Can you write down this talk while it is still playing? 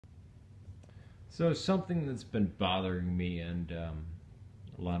So something that's been bothering me and a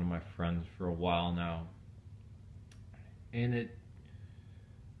lot of my friends for a while now, and it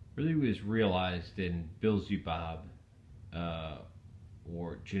really was realized in Bill Bob, uh,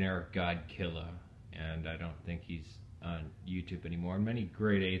 or Generic God Killer, and I don't think he's on YouTube anymore. And many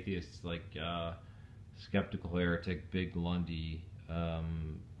great atheists like Skeptical Heretic, Big Lundy,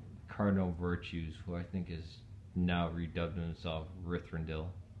 Cardinal Virtues, who I think is now redubbed himself Rithrandill,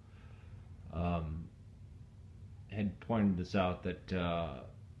 um, had pointed this out that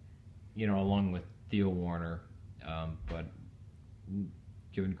along with Theo Warner, but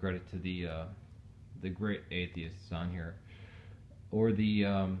giving credit to the great atheists on here, or the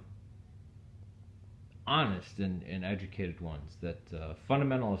honest and educated ones, that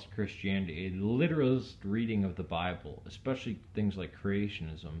fundamentalist Christianity, a literalist reading of the Bible, especially things like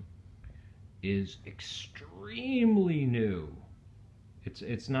creationism, is extremely new.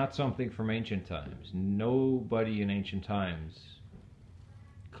 It's not something from ancient times. Nobody in ancient times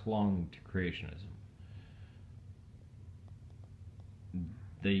clung to creationism.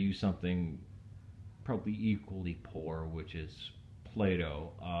 They use something probably equally poor, which is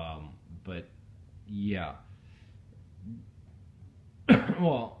Plato. But yeah,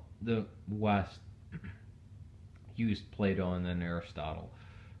 well, the West used Plato and then Aristotle,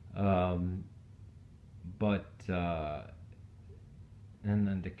 but and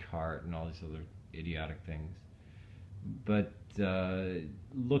then Descartes and all these other idiotic things. But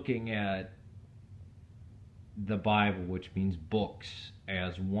looking at the Bible, which means books,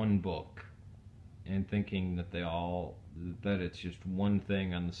 as one book, and thinking that that it's just one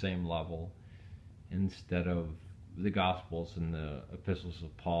thing on the same level, instead of the Gospels and the epistles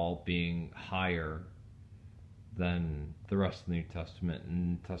of Paul being higher than the rest of the New Testament,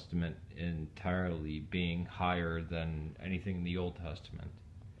 and the Testament entirely being higher than anything in the Old Testament.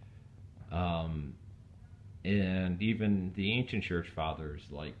 And even the ancient church fathers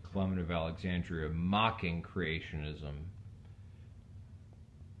like Clement of Alexandria mocking creationism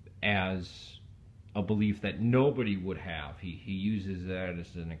as a belief that nobody would have. He uses that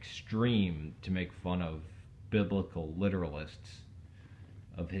as an extreme to make fun of biblical literalists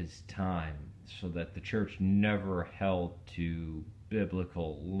of his time, so that the church never held to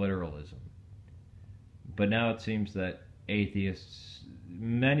biblical literalism. But now it seems that atheists,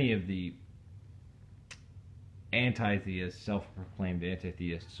 many of the anti-theists, self-proclaimed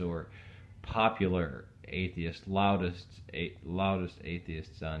anti-theists, or popular atheists, loudest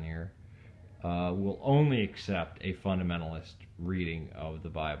atheists on here, will only accept a fundamentalist reading of the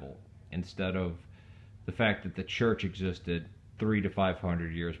Bible, instead of the fact that the church existed 300 to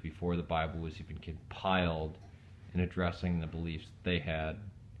 500 years before the Bible was even compiled, in addressing the beliefs that they had,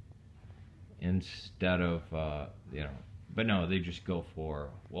 instead of But no, they just go for,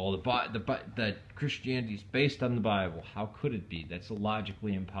 well, the Christianity is based on the Bible. How could it be? That's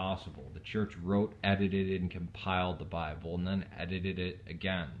logically impossible. The church wrote, edited, and compiled the Bible, and then edited it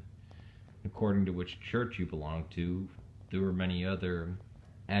again. According to which church you belong to, there were many other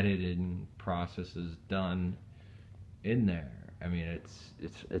editing processes done in there. I mean,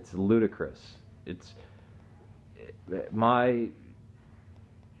 it's ludicrous. My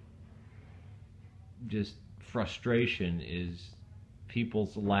just frustration is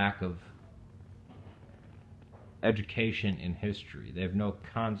people's lack of education in history. They have no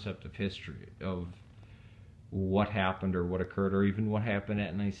concept of history, of what happened or what occurred, or even what happened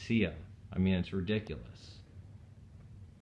at Nicaea. I mean, it's ridiculous.